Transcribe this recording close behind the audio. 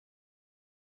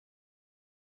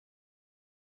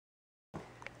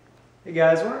Hey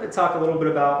guys, I wanted to talk a little bit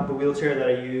about the wheelchair that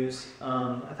I use.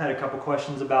 I've had a couple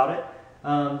questions about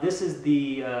it. This is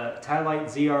the TiLite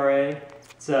ZRa.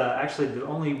 It's actually the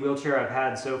only wheelchair I've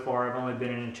had so far. I've only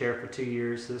been in a chair for 2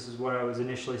 years, so this is what I was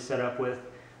initially set up with,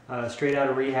 straight out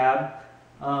of rehab.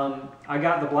 I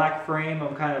got the black frame.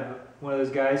 I'm kind of one of those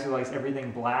guys who likes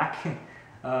everything black.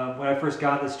 When I first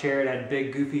got this chair, it had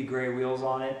big goofy gray wheels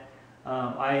on it.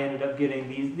 I ended up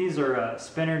getting these are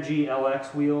Spinergy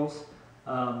LX wheels.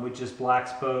 With just black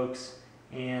spokes,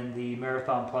 and the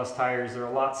Marathon Plus tires. They're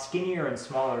a lot skinnier and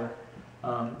smaller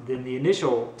than the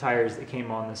initial tires that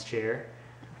came on this chair.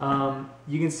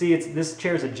 You can see this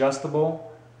chair is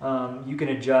adjustable. You can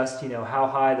adjust, how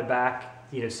high the back,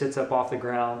 sits up off the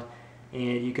ground,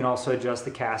 and you can also adjust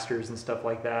the casters and stuff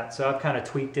like that. So I've kind of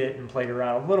tweaked it and played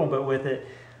around a little bit with it,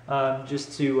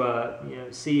 just to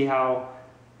see how,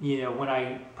 when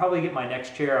I probably get my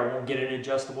next chair, I won't get an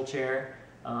adjustable chair.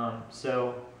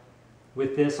 So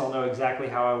with this, I'll know exactly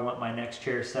how I want my next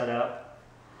chair set up.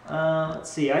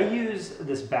 Let's see, I use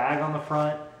this bag on the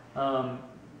front.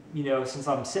 Since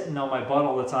I'm sitting on my butt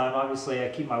all the time, obviously I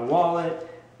keep my wallet,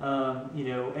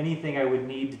 anything I would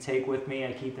need to take with me,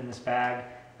 I keep in this bag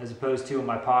as opposed to in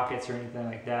my pockets or anything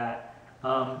like that.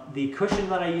 The cushion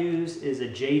that I use is a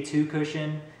J2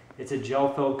 cushion. It's a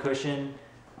gel-filled cushion.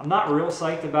 I'm not real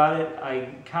psyched about it.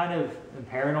 I kind of am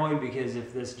paranoid because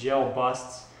if this gel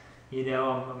busts,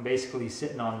 I'm basically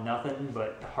sitting on nothing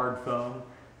but hard foam.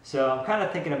 So I'm kind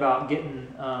of thinking about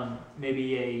getting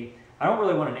maybe I don't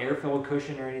really want an air-filled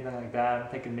cushion or anything like that. I'm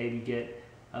thinking maybe get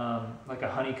like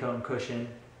a honeycomb cushion.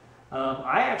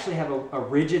 I actually have a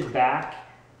rigid back.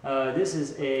 This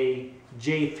is a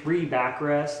J3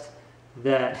 backrest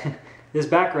that this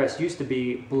backrest used to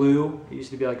be blue. It used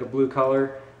to be like a blue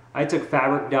color. I took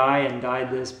fabric dye and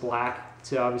dyed this black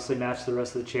to obviously match the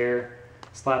rest of the chair.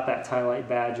 Slapped that TiLite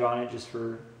badge on it just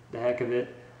for the heck of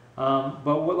it.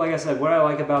 But like I said, what I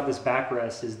like about this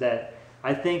backrest is that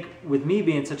I think with me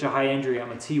being such a high injury,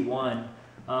 I'm a T1,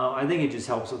 I think it just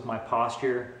helps with my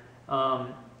posture.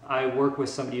 I work with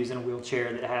somebody who's in a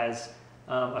wheelchair that has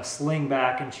a sling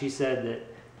back, and she said that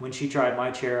when she tried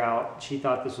my chair out, she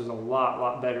thought this was a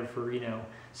lot better for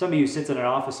somebody who sits in an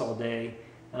office all day.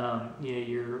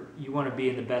 You want to be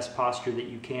in the best posture that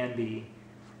you can be.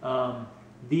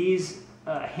 These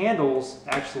handles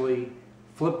actually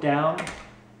flip down,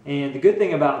 and the good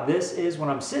thing about this is when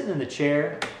I'm sitting in the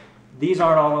chair, these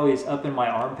aren't always up in my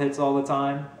armpits all the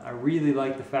time. I really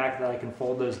like the fact that I can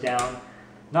fold those down.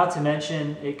 Not to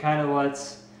mention, it kind of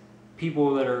lets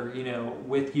people that are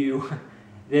with you,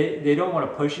 they don't want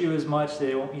to push you as much.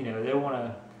 They don't they don't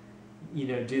want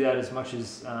to do that as much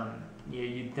as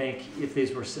you'd think if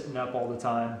these were sitting up all the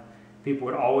time. People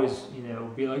would always,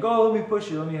 be like, oh, let me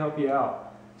push you, let me help you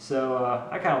out. So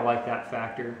I kind of like that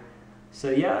factor.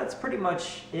 So yeah, that's pretty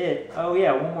much it. Oh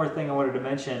yeah, one more thing I wanted to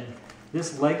mention.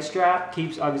 This leg strap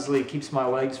obviously keeps my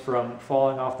legs from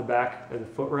falling off the back of the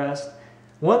footrest.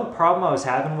 One problem I was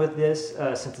having with this,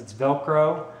 since it's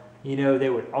Velcro, they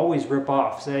would always rip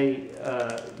off. Say,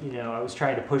 I was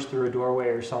trying to push through a doorway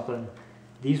or something.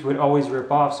 These would always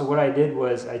rip off. So what I did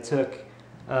was I took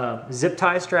zip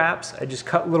tie straps. I just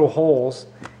cut little holes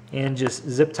and just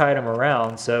zip tied them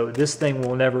around. So this thing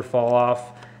will never fall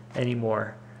off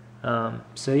anymore.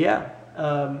 So yeah,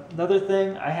 another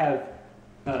thing, I have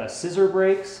scissor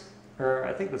brakes, or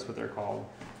I think that's what they're called.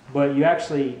 But you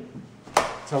actually,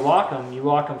 to lock them, you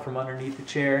lock them from underneath the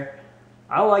chair.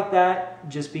 I like that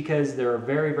just because they're a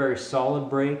very solid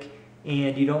brake,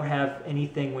 and you don't have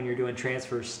anything when you're doing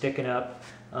transfers sticking up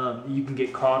you can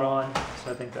get caught on,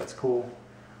 so I think that's cool.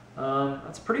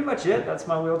 That's pretty much it. That's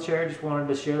my wheelchair. Just wanted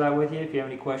to share that with you. If you have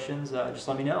any questions, just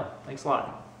let me know. Thanks a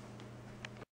lot.